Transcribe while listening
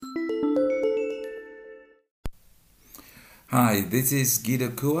Hi, this is Guido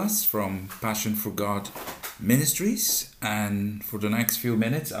Kuas from Passion for God Ministries, and for the next few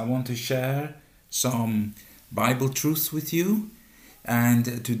minutes, I want to share some Bible truths with you.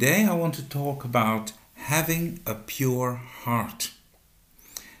 And today, I want to talk about having a pure heart.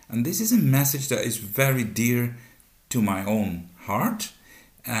 And this is a message that is very dear to my own heart,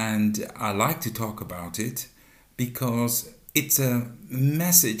 and I like to talk about it because it's a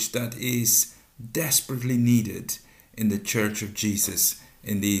message that is desperately needed in the Church of Jesus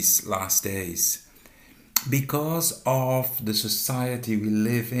in these last days. Because of the society we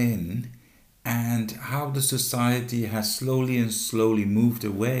live in and how the society has slowly and slowly moved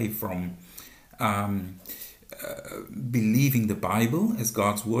away from um, believing the Bible as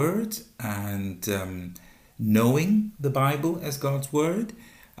God's Word and knowing the Bible as God's Word,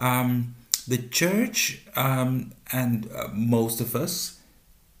 the church and most of us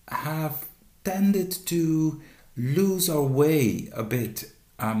have tended to lose our way a bit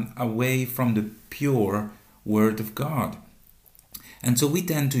away from the pure Word of God. And so we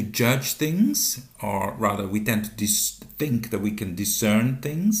tend to judge things, or rather, we tend to think that we can discern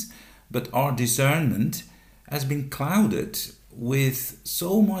things, but our discernment has been clouded with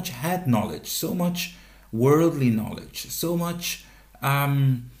so much head knowledge, so much worldly knowledge, so much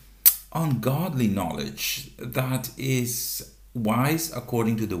ungodly knowledge that is wise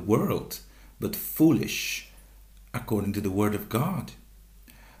according to the world, but foolish according to the Word of God.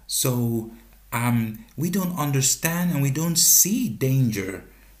 So we don't understand and we don't see danger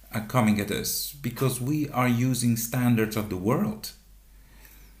coming at us because we are using standards of the world.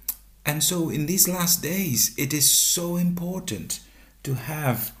 And so in these last days, it is so important to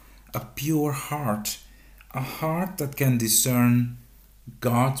have a pure heart, a heart that can discern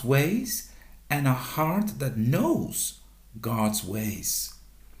God's ways and a heart that knows God's ways.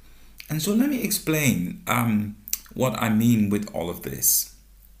 And so let me explain what I mean with all of this.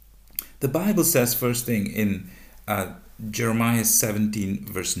 The Bible says first thing in Jeremiah 17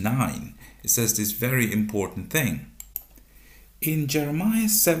 verse 9, it says this very important thing. In Jeremiah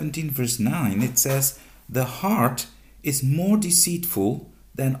 17 verse 9 it says, "The heart is more deceitful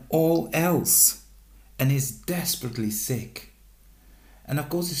than all else and is desperately sick." And of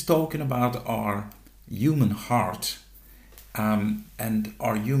course it's talking about our human heart and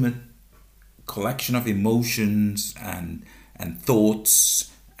our human collection of emotions and thoughts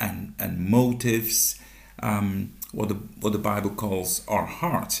and motives, what the Bible calls our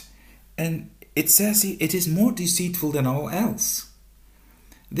heart. And it says it is more deceitful than all else.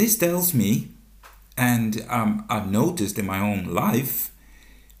 This tells me, and I've noticed in my own life,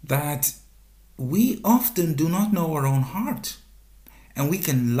 that we often do not know our own heart. And we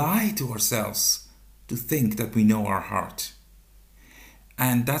can lie to ourselves to think that we know our heart.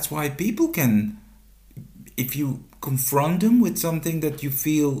 And that's why people can, if you confront them with something that you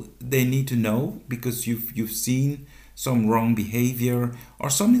feel they need to know because you've seen some wrong behavior or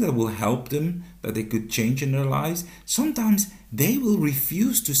something that will help them, that they could change in their lives, sometimes they will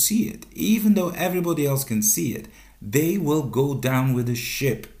refuse to see it. Even though everybody else can see it, they will go down with the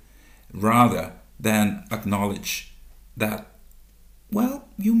ship rather than acknowledge that, well,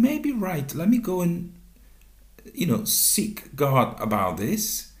 you may be right. Let me go and seek God about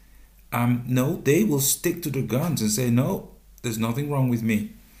this. No, they will stick to their guns and say, no, there's nothing wrong with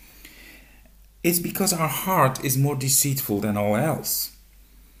me. It's because our heart is more deceitful than all else.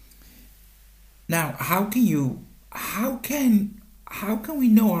 Now, how can we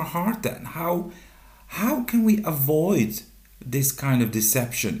know our heart then? How can we avoid this kind of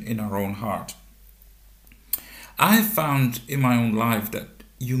deception in our own heart? I've found in my own life that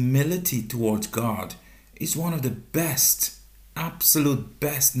humility towards God is one of the best, absolute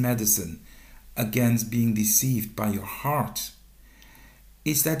best medicine against being deceived by your heart.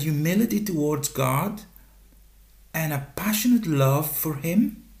 It's that humility towards God and a passionate love for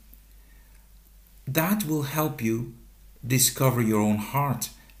Him that will help you discover your own heart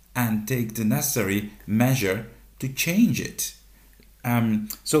and take the necessary measure to change it.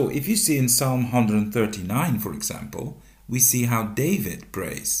 So if you see in Psalm 139, for example, we see how David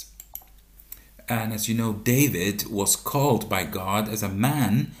prays. And as you know, David was called by God as a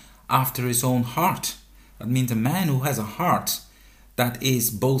man after his own heart. That means a man who has a heart that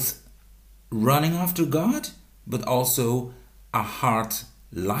is both running after God, but also a heart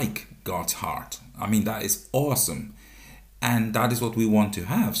like God's heart. I mean, that is awesome. And that is what we want to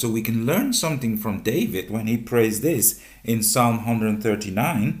have. So we can learn something from David when he prays this in Psalm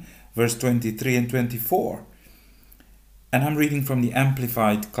 139, verse 23 and 24. And I'm reading from the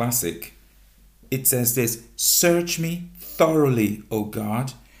Amplified Classic. It says this: "Search me thoroughly, O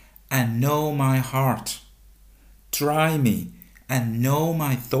God, and know my heart. try me and know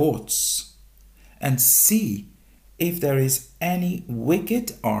my thoughts, and see if there is any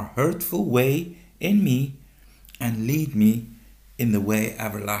wicked or hurtful way in me, and lead me in the way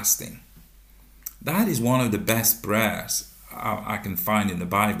everlasting. That is one of the best prayers I can find in the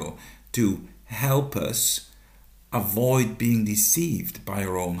Bible to help us avoid being deceived by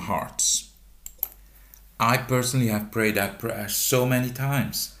our own hearts. I personally have prayed that prayer so many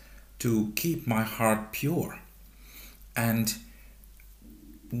times to keep my heart pure. And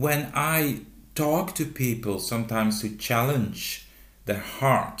when I talk to people sometimes to challenge their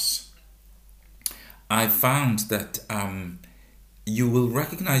hearts, I found that you will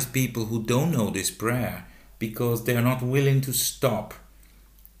recognize people who don't know this prayer because they are not willing to stop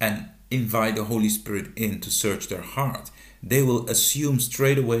and invite the Holy Spirit in to search their heart. They will assume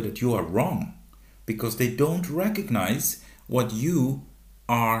straight away that you are wrong because they don't recognize what you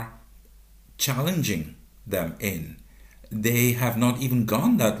are challenging them in. They have not even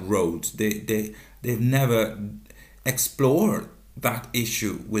gone that road. They've never explored that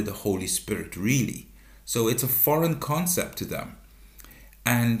issue with the Holy Spirit, really. So it's a foreign concept to them.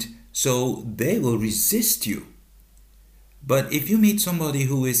 And so they will resist you. But if you meet somebody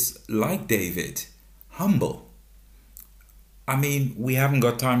who is like David, humble, I mean, we haven't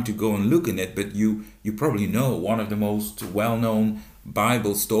got time to go and look in it, but you probably know one of the most well-known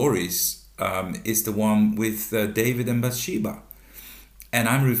Bible stories is the one with David and Bathsheba. And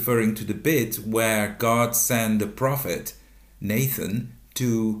I'm referring to the bit where God sent the prophet Nathan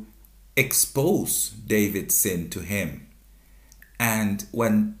to expose David's sin to him. And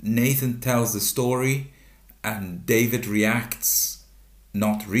when Nathan tells the story and David reacts,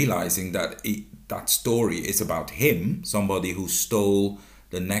 not realizing that that story is about him, somebody who stole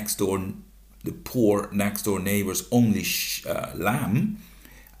the poor next door neighbor's only lamb,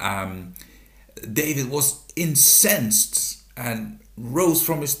 David was incensed and rose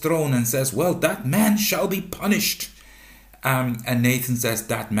from his throne and says, well, that man shall be punished. And Nathan says,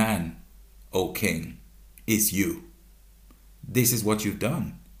 that man, O king, is you. This is what you've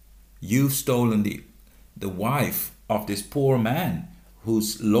done. You've stolen the wife of this poor man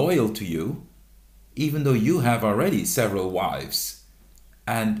who's loyal to you, even though you have already several wives,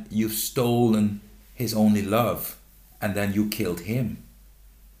 and you've stolen his only love, and then you killed him.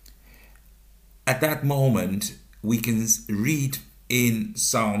 At that moment, we can read in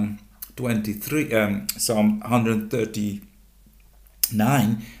Psalm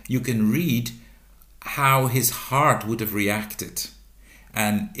 139, you can read how his heart would have reacted.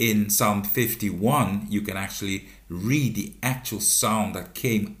 And in Psalm 51, you can actually read the actual sound that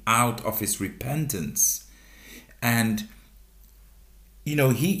came out of his repentance. And, you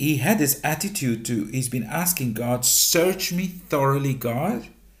know, he had this attitude he's been asking God, search me thoroughly, God,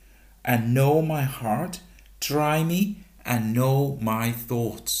 and know my heart. Try me and know my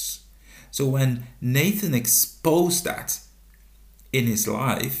thoughts. So when Nathan exposed that in his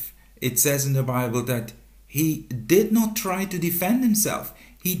life, it says in the Bible that he did not try to defend himself.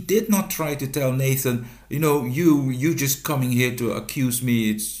 He did not try to tell Nathan, you just coming here to accuse me.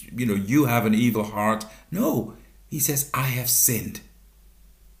 It's, you have an evil heart. No, he says, I have sinned.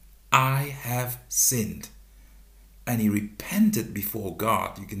 I have sinned. And he repented before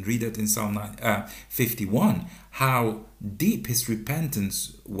God. You can read that in Psalm 51, how deep his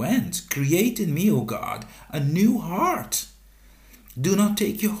repentance went. Create in me, O God, a new heart. Do not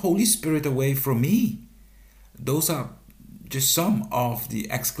take your Holy Spirit away from me. Those are just some of the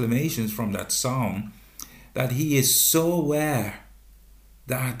exclamations from that psalm, that he is so aware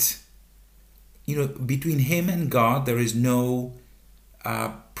that, between him and God, there is no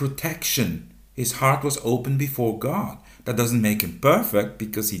protection. His heart was open before God. That doesn't make him perfect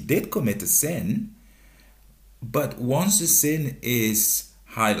because he did commit a sin. But once the sin is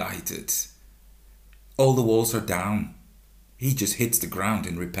highlighted, all the walls are down. He just hits the ground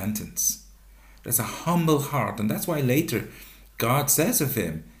in repentance. There's a humble heart, and that's why later God says of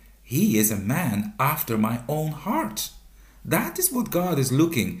him, he is a man after my own heart. That is what God is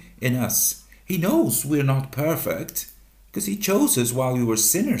looking in us. He knows we're not perfect because he chose us while we were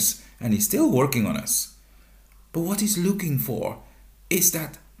sinners, and he's still working on us. But what he's looking for is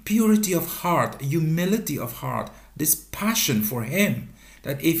that purity of heart, humility of heart, this passion for him,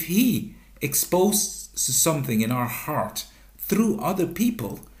 that if he exposes something in our heart through other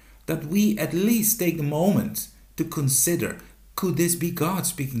people, that we at least take the moment to consider, could this be God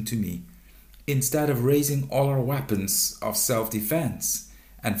speaking to me? Instead of raising all our weapons of self-defense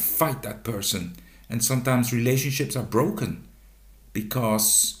and fight that person. And sometimes relationships are broken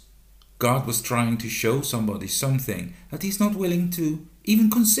because God was trying to show somebody something that he's not willing to even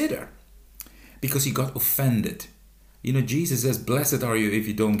consider, because he got offended You know, Jesus says, "Blessed are you if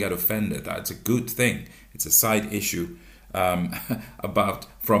you don't get offended." That's a good thing. It's a side issue about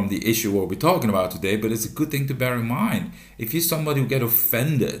from the issue what we're talking about today, but it's a good thing to bear in mind. If you're somebody who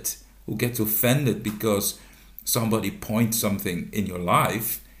gets offended because somebody points something in your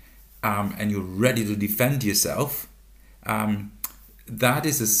life, and you're ready to defend yourself, that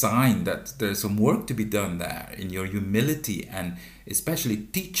is a sign that there's some work to be done there in your humility and especially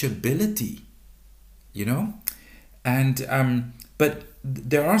teachability, you know. And but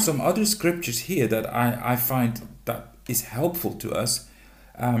there are some other scriptures here that I find that is helpful to us.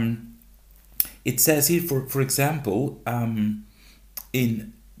 It says here, for example,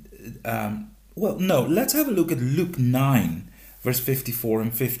 in well, no, let's have a look at Luke 9, verse 54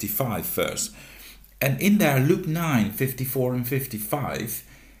 and 55 first. And in there, Luke 9, 54 and 55,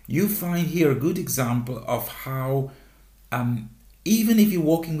 you find here a good example of how even if you're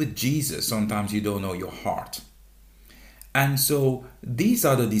walking with Jesus, sometimes you don't know your heart. And so these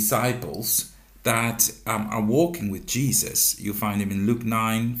are the disciples that are walking with Jesus. You find them in Luke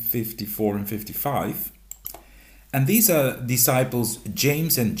 9, 54 and 55. And these are disciples,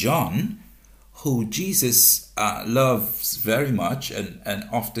 James and John, who Jesus loves very much and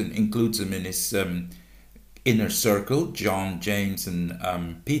often includes them in his inner circle, John, James,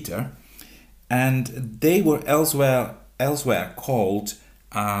 and Peter. And they were elsewhere called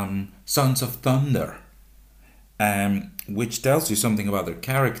sons of thunder, which tells you something about their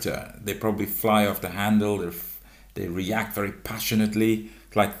character. They probably fly off the handle, they react very passionately,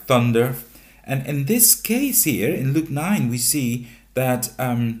 like thunder. And in this case here, in Luke 9, we see that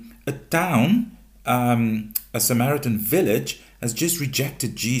a town, a Samaritan village, has just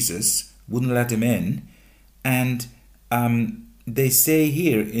rejected Jesus, wouldn't let him in. And they say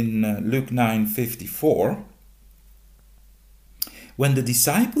here in Luke 9:54, when the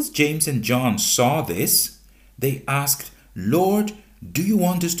disciples James and John saw this, they asked, "Lord, do you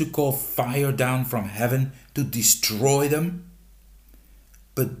want us to call fire down from heaven to destroy them?"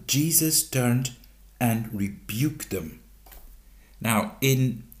 But Jesus turned and rebuked them. Now,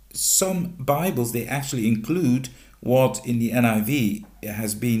 in some Bibles, they actually include what in the NIV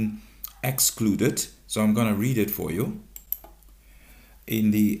has been excluded. So I'm going to read it for you.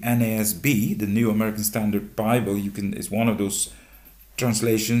 In the NASB, the New American Standard Bible, it's one of those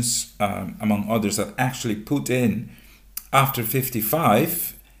translations, among others, that actually put in after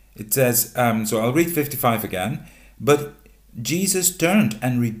 55. It says, so I'll read 55 again. But Jesus turned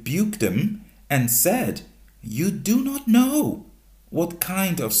and rebuked them and said, "You do not know what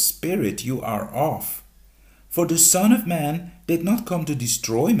kind of spirit you are of. For the Son of Man did not come to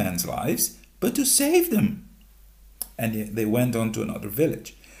destroy men's lives, but to save them." And they went on to another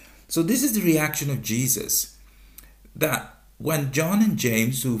village. So this is the reaction of Jesus. That when John and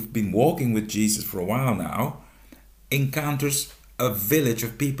James, who've been walking with Jesus for a while now, encounters a village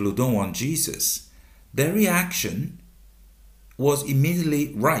of people who don't want Jesus, their reaction was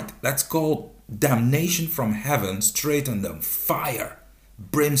immediately, right, let's call damnation from heaven straight on them, fire,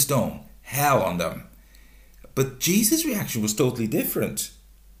 brimstone, hell on them. But Jesus' reaction was totally different.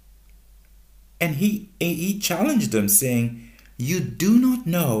 And he challenged them, saying, "You do not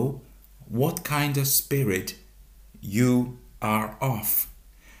know what kind of spirit you are of."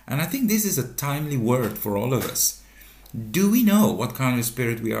 And I think this is a timely word for all of us. Do we know what kind of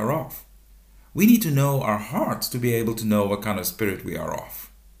spirit we are of? We need to know our hearts to be able to know what kind of spirit we are of.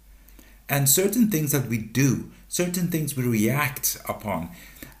 And certain things that we do, certain things we react upon,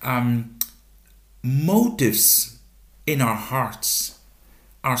 motives in our hearts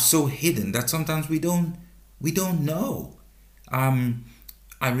are so hidden that sometimes we don't know.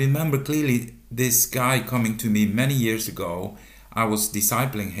 I remember clearly this guy coming to me many years ago. I was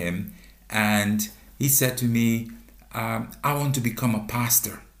discipling him, and he said to me, "I want to become a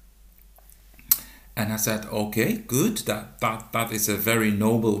pastor." And I said, "Okay, good. That is a very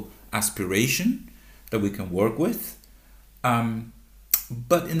noble aspiration that we can work with."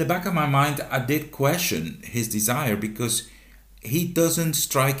 But in the back of my mind, I did question his desire, because he doesn't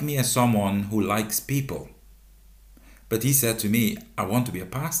strike me as someone who likes people. But he said to me, "I want to be a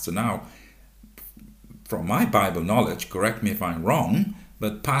pastor." Now, from my Bible knowledge, correct me if I'm wrong,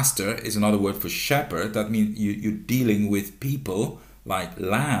 but pastor is another word for shepherd. That means you're dealing with people like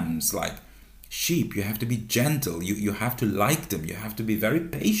lambs, like sheep. You have to be gentle. You have to like them. You have to be very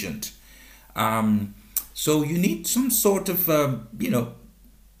patient. So you need some sort of,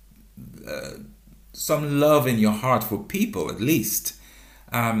 some love in your heart for people, at least.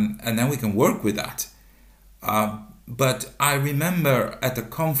 And then we can work with that. But I remember at a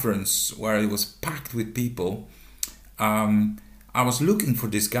conference where it was packed with people, I was looking for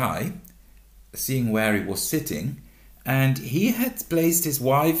this guy, seeing where he was sitting, And he had placed his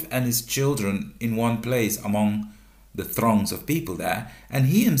wife and his children in one place among the throngs of people there, and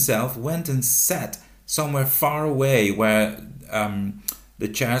he himself went and sat somewhere far away where the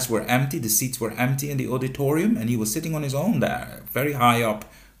chairs were empty, the seats were empty in the auditorium, and he was sitting on his own there, very high up,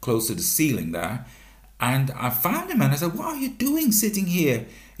 close to the ceiling there. And I found him and I said, "What are you doing sitting here?"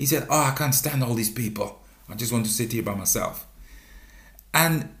 He said, "Oh, I can't stand all these people. I just want to sit here by myself."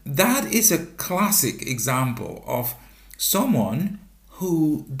 And that is a classic example of someone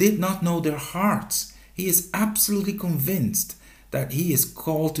who did not know their hearts. He is absolutely convinced that he is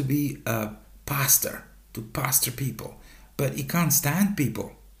called to be a pastor, to pastor people, but he can't stand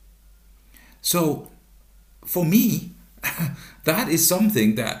people. So for me, that is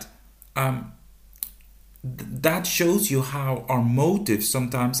something that that shows you how our motives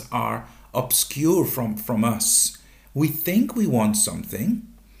sometimes are obscure from us. We think we want something,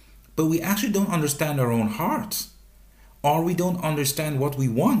 but we actually don't understand our own heart, or we don't understand what we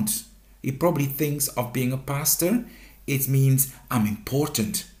want. He probably thinks of being a pastor, it means I'm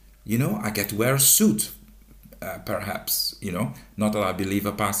important. I get to wear a suit, perhaps. Not that I believe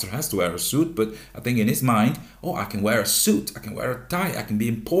a pastor has to wear a suit, but I think in his mind, oh, I can wear a suit, I can wear a tie, I can be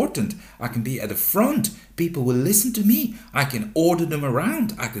important, I can be at the front, people will listen to me, I can order them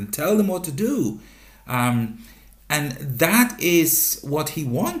around, I can tell them what to do. And that is what he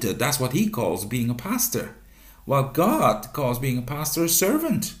wanted. That's what he calls being a pastor. While God calls being a pastor a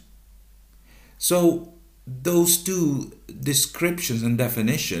servant. So those two descriptions and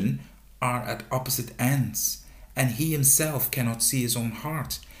definition are at opposite ends. And he himself cannot see his own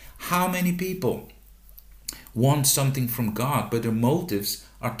heart. How many people want something from God, but their motives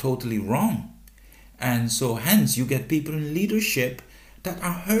are totally wrong? And so hence you get people in leadership that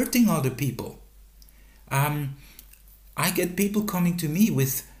are hurting other people. I get people coming to me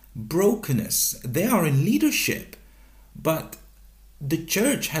with brokenness. They are in leadership, but the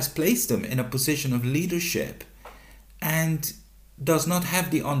church has placed them in a position of leadership and does not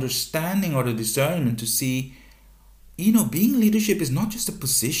have the understanding or the discernment to see, being leadership is not just a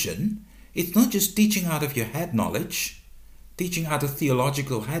position. It's not just teaching out of your head knowledge, teaching out of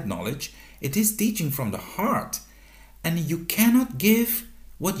theological head knowledge. It is teaching from the heart. And you cannot give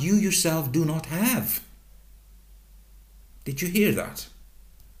what you yourself do not have. Did you hear that?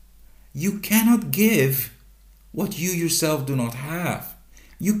 You cannot give what you yourself do not have.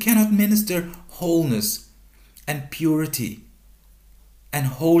 You cannot minister wholeness and purity and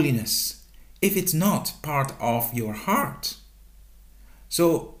holiness if it's not part of your heart.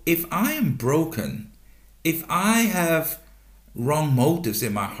 So if I am broken, if I have wrong motives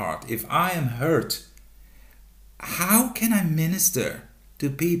in my heart, if I am hurt, how can I minister to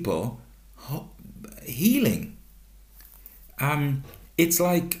people healing? It's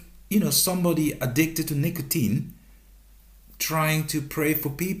like, somebody addicted to nicotine trying to pray for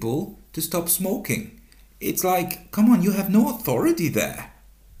people to stop smoking. It's like, come on, you have no authority there,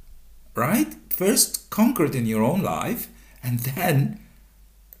 right? First conquer it in your own life, and then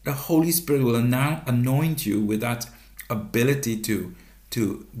the Holy Spirit will now anoint you with that ability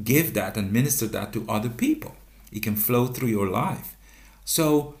to give that and minister that to other people. It can flow through your life.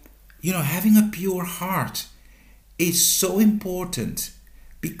 So, having a pure heart is so important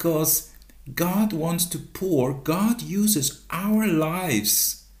because God wants to pour. God uses our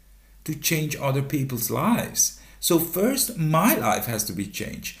lives to change other people's lives. So first, my life has to be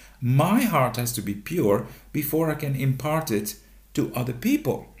changed. My heart has to be pure before I can impart it to other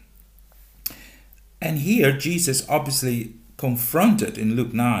people. And here, Jesus obviously confronted in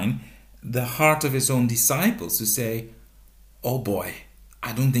Luke 9 the heart of his own disciples to say, "Oh boy,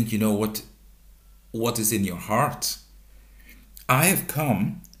 I don't think you know what is in your heart. I have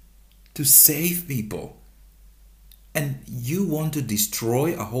come to save people, and you want to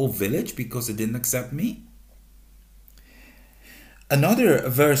destroy a whole village because they didn't accept me?" Another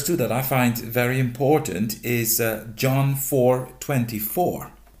verse too that I find very important is John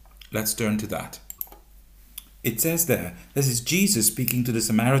 4:24. Let's turn to that. It says there, this is Jesus speaking to the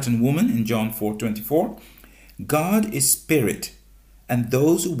Samaritan woman in John 4:24. "God is spirit, and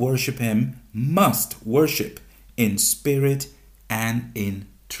those who worship him must worship in spirit and in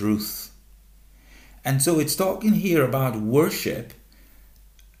truth." And so it's talking here about worship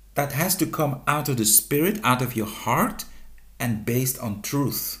that has to come out of the spirit, out of your heart, and based on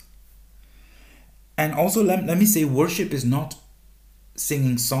truth. And also let me say, worship is not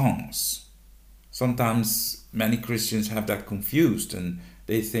singing songs. Sometimes many Christians have that confused and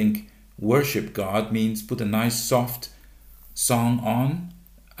they think worship God means put a nice soft song on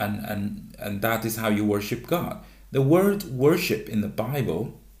and that is how you worship God. The word worship in the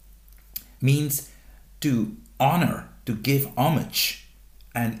Bible means to honor to give homage.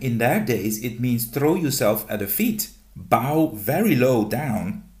 And in their days, it means throw yourself at the feet, bow very low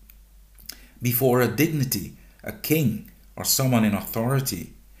down before a dignity, a king, or someone in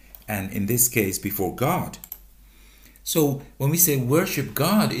authority, and in this case, before God. So when we say worship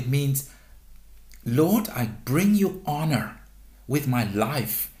God, it means, Lord, I bring you honor with my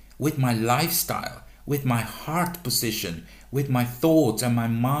life, with my lifestyle, with my heart position, with my thoughts and my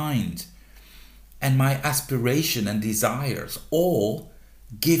mind, and my aspiration and desires, all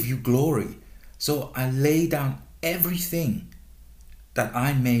give you glory. So I lay down everything that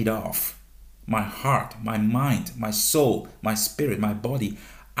I'm made of, my heart, my mind, my soul, my spirit, my body.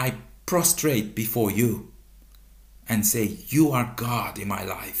 I prostrate before you and say, you are God in my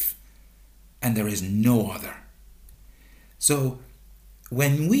life, and there is no other. So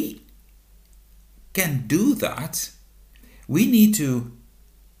when we can do that, we need to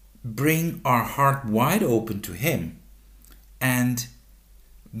bring our heart wide open to Him and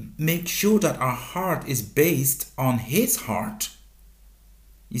make sure that our heart is based on His heart.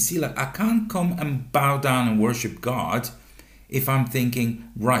 You see, like, I can't come and bow down and worship God if I'm thinking,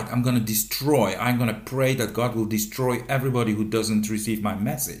 right, I'm going to pray that God will destroy everybody who doesn't receive my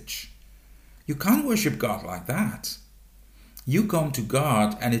message. You can't worship God like that. You come to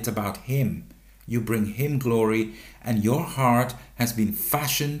God and it's about Him. You bring Him glory, and your heart has been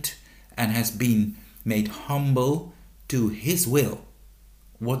fashioned and has been made humble to His will.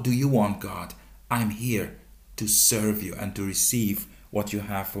 What do you want, God? I'm here to serve you and to receive what you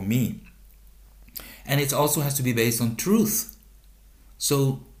have for me. And it also has to be based on truth.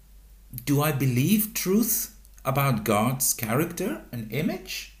 So, do I believe truth about God's character and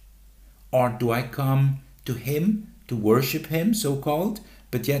image? Or do I come to Him to worship Him, so-called,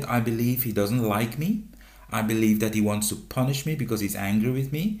 but yet I believe He doesn't like me? I believe that He wants to punish me because He's angry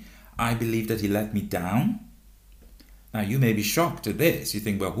with me. I believe that He let me down. Now, you may be shocked at this. You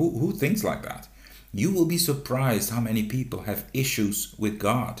think, well, who thinks like that? You will be surprised how many people have issues with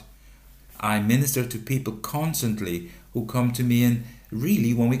God. I minister to people constantly who come to me, and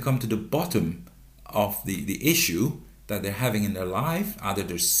really, when we come to the bottom of the issue that they're having in their life, either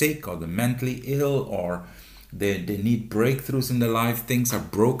they're sick or they're mentally ill, or they need breakthroughs in their life, things are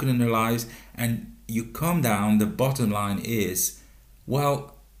broken in their lives, and you come down, the bottom line is,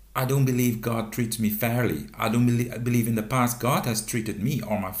 well, I don't believe God treats me fairly. I believe in the past God has treated me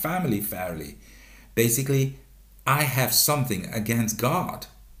or my family fairly. Basically, I have something against God.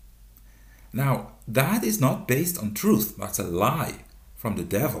 Now, that is not based on truth. That's a lie from the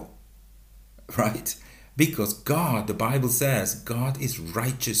devil, right? Because God, the Bible says, God is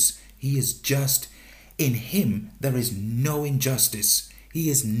righteous. He is just. In Him, there is no injustice. He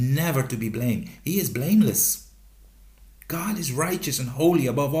is never to be blamed. He is blameless. God is righteous and holy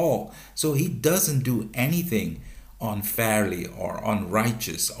above all. So He doesn't do anything unfairly or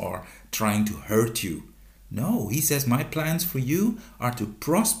unrighteous or trying to hurt you. No, He says, my plans for you are to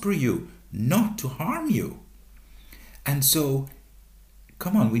prosper you, not to harm you. And so,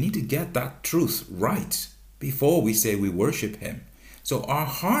 come on, we need to get that truth right before we say we worship Him. So our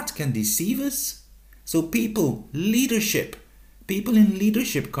heart can deceive us. So people in leadership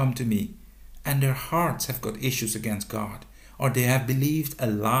come to me, and their hearts have got issues against God, or they have believed a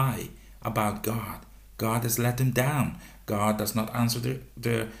lie about God. God has let them down. God does not answer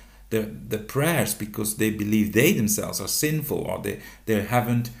the prayers because they believe they themselves are sinful, or they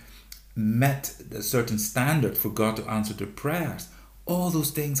haven't met a certain standard for God to answer their prayers. All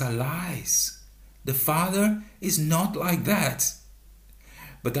those things are lies. The Father is not like that.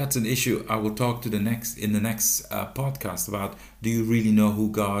 But that's an issue I will talk in the next podcast about. Do you really know who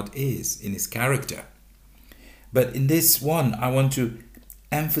God is in His character? But in this one, I want to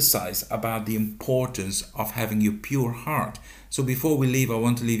emphasize about the importance of having your pure heart. So before we leave, I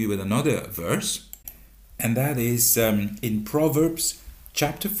want to leave you with another verse. And that is in Proverbs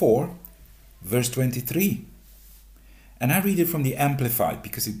chapter 4, verse 23. And I read it from the Amplified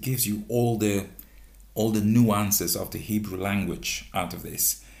because it gives you all the nuances of the Hebrew language out of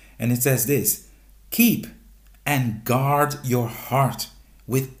this. And it says this: keep and guard your heart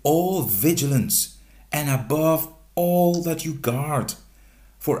with all vigilance, and above all that you guard,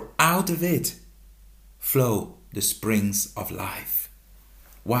 for out of it flow the springs of life.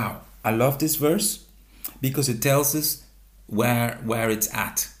 Wow, I love this verse because it tells us where it's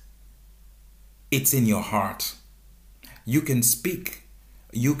at. It's in your heart. You can speak.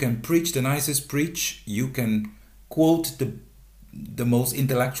 You can preach the nicest preach. You can quote the most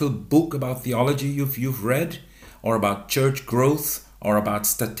intellectual book about theology you've read, or about church growth, or about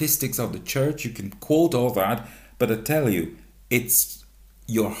statistics of the church. You can quote all that, but I tell you, it's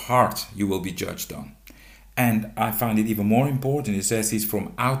your heart you will be judged on. And I find it even more important. It says he's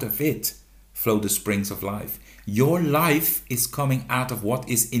from out of it flow the springs of life. Your life is coming out of what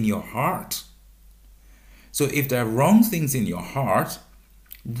is in your heart. So if there are wrong things in your heart,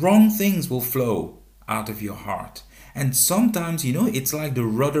 wrong things will flow out of your heart. And sometimes, it's like the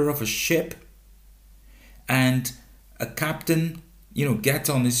rudder of a ship, and a captain, gets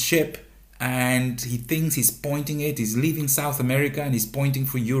on his ship and he thinks he's pointing it, he's leaving South America and he's pointing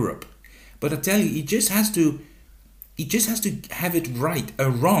for Europe. But I tell you, he just has to have it right or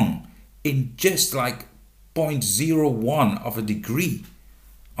wrong in just like 0.01 of a degree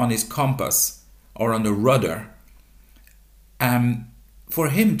on his compass or on the rudder, for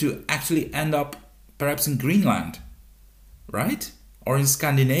him to actually end up perhaps in Greenland, right? Or in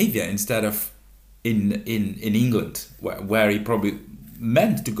Scandinavia instead of in England, where he probably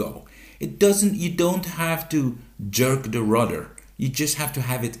meant to go. You don't have to jerk the rudder. You just have to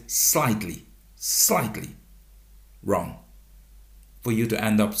have it slightly wrong for you to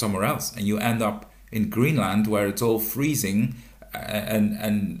end up somewhere else. And you end up in Greenland where it's all freezing,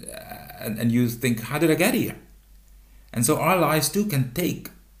 and you think, how did I get here? And so our lives too can take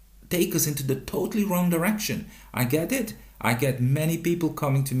us into the totally wrong direction. I get it. I get many people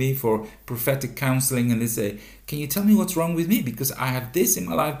coming to me for prophetic counseling, and they say, can you tell me what's wrong with me? Because I have this in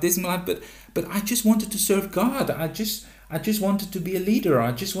my life, but I just wanted to serve God. I just wanted to be a leader.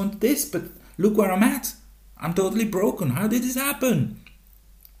 I just want this, but look where I'm at. I'm totally broken. How did this happen?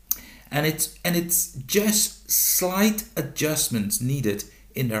 And it's just slight adjustments needed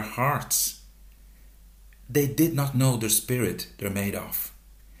in their hearts. They did not know the spirit they're made of.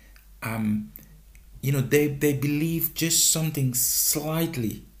 They believe just something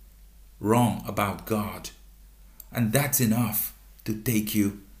slightly wrong about God. And that's enough to take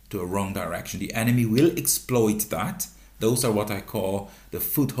you to a wrong direction. The enemy will exploit that. Those are what I call the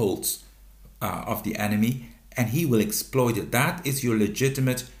footholds of the enemy. And he will exploit it. That is your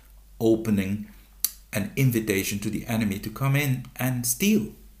legitimate opening, an invitation to the enemy to come in and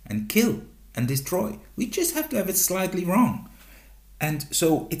steal and kill and destroy. We just have to have it slightly wrong. And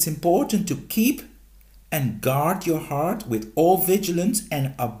so it's important to keep and guard your heart with all vigilance,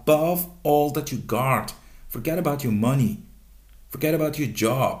 and above all that you guard. Forget about your money. Forget about your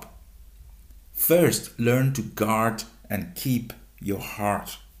job. First, learn to guard and keep your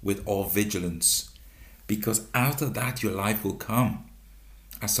heart with all vigilance, because out of that your life will come.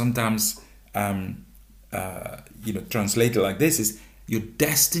 I sometimes translate it like this, is your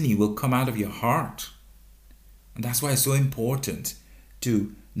destiny will come out of your heart. And that's why it's so important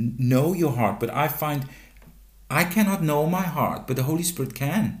to know your heart. But I find I cannot know my heart, but the Holy Spirit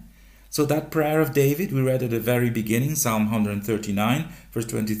can. So that prayer of David we read at the very beginning, Psalm 139, verse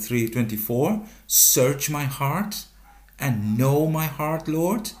 23, 24, search my heart and know my heart,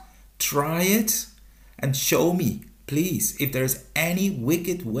 Lord. Try it and show me, please, if there's any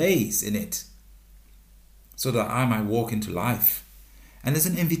wicked ways in it, so that I might walk into life. And there's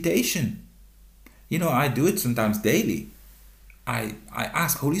an invitation. I do it sometimes daily. I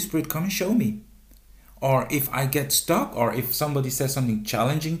ask, Holy Spirit, come and show me. Or if I get stuck, or if somebody says something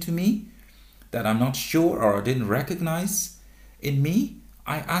challenging to me that I'm not sure or I didn't recognize in me,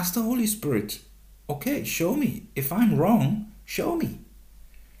 I ask the Holy Spirit, okay, show me. If I'm wrong, show me.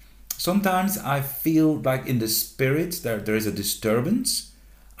 Sometimes I feel like in the spirit there is a disturbance.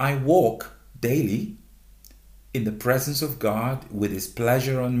 I walk daily in the presence of God with His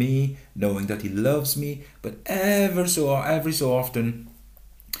pleasure on me, knowing that He loves me, but every so often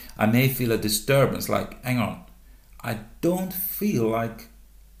I may feel a disturbance, like, hang on, I don't feel like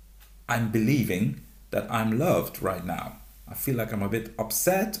I'm believing that I'm loved right now. I feel like I'm a bit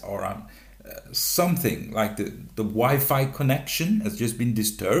upset, or I'm something like the Wi-Fi connection has just been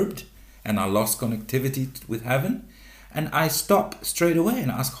disturbed and I lost connectivity with heaven. And I stop straight away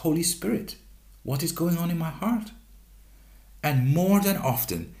and ask, Holy Spirit, what is going on in my heart? And more than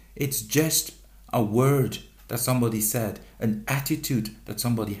often, it's just a word that somebody said, an attitude that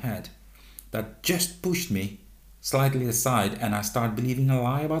somebody had, that just pushed me slightly aside, and I start believing a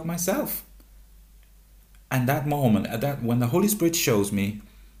lie about myself. And that moment, when the Holy Spirit shows me,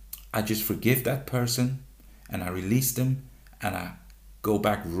 I just forgive that person and I release them, and I go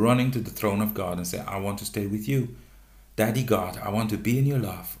back running to the throne of God and say, I want to stay with you. Daddy God, I want to be in your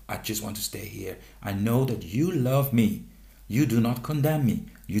love. I just want to stay here. I know that you love me. You do not condemn me.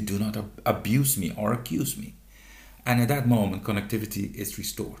 You do not abuse me or accuse me. And at that moment, connectivity is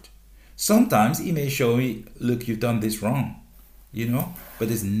restored. Sometimes He may show me, look, you've done this wrong,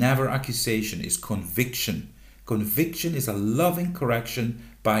 but it's never accusation, it's conviction. Conviction is a loving correction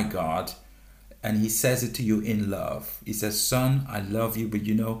by God. And he says it to you in love. He says, son, I love you, but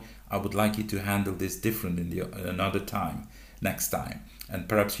I would like you to handle this different another time, next time. And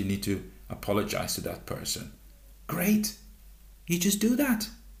perhaps you need to apologize to that person. Great. You just do that.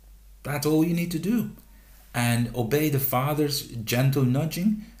 That's all you need to do. And obey the Father's gentle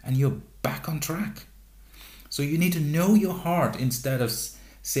nudging, and you're back on track. So you need to know your heart instead of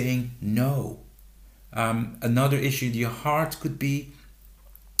saying no. Another issue, your heart could be,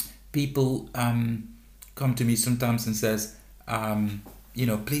 people come to me sometimes and says,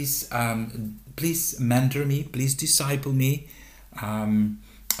 please mentor me, please disciple me.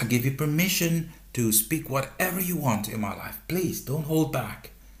 I give you permission to speak whatever you want in my life. Please don't hold back.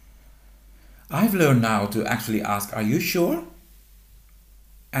 I've learned now to actually ask, are you sure?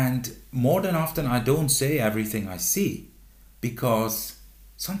 And more than often, I don't say everything I see, because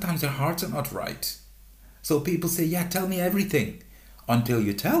sometimes their hearts are not right. So people say, yeah, tell me everything, until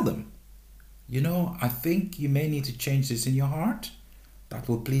you tell them, I think you may need to change this in your heart. That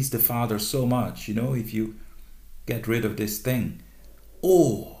will please the Father so much, if you get rid of this thing.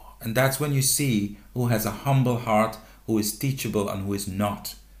 Oh, and that's when you see who has a humble heart, who is teachable and who is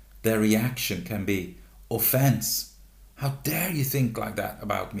not. Their reaction can be offense. How dare you think like that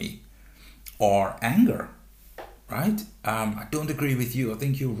about me? Or anger, right? I don't agree with you. I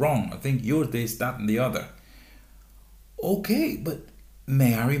think you're wrong. I think you're this, that, and the other. Okay, but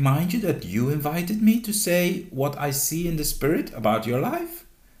may I remind you that you invited me to say what I see in the Spirit about your life?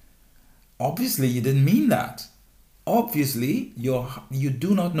 Obviously, you didn't mean that. Obviously, you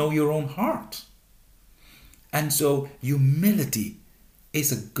do not know your own heart. And so humility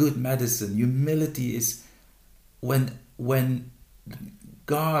is a good medicine. Humility is when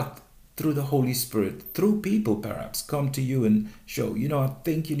God, through the Holy Spirit, through people perhaps, come to you and show, I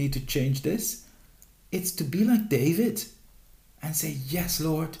think you need to change this. It's to be like David and say, yes,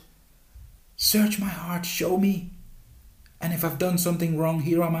 Lord, search my heart, show me. And if I've done something wrong,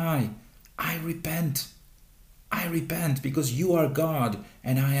 here am I. I repent. I repent, because you are God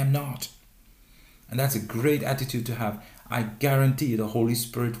and I am not. And that's a great attitude to have. I guarantee the Holy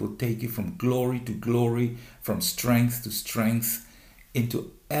Spirit will take you from glory to glory, from strength to strength,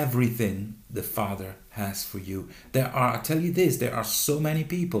 into everything the Father has for you. I tell you this, there are so many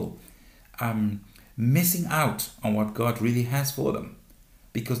people missing out on what God really has for them,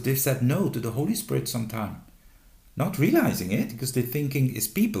 because they've said no to the Holy Spirit sometime. Not realizing it, because they're thinking it's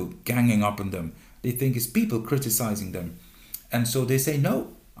people ganging up on them. They think it's people criticizing them. And so they say,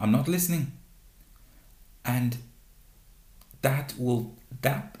 no, I'm not listening. And that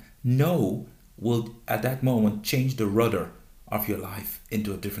no will at that moment change the rudder of your life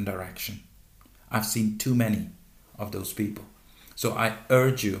into a different direction. I've seen too many of those people. So I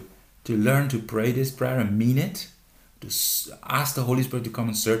urge you to learn to pray this prayer and mean it, to ask the Holy Spirit to come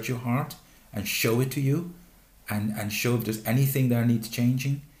and search your heart and show it to you, and show if there's anything that needs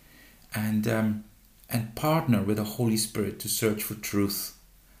changing, and partner with the Holy Spirit to search for truth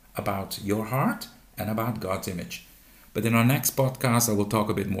about your heart and about God's image. But in our next podcast, I will talk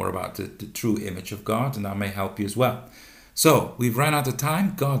a bit more about the true image of God, and that may help you as well. So we've run out of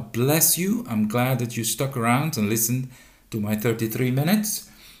time. God bless you. I'm glad that you stuck around and listened to my 33 minutes.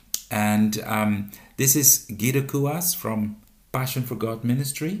 And this is Guido Kuas from Passion for God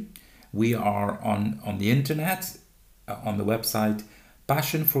Ministry. We are on the internet, on the website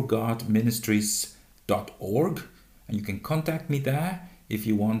passionforgodministries.org, and you can contact me there if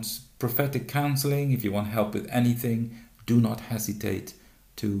you want prophetic counseling, if you want help with anything. Do not hesitate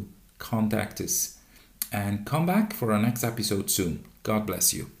to contact us. And come back for our next episode soon. God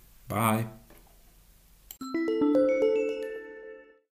bless you. Bye.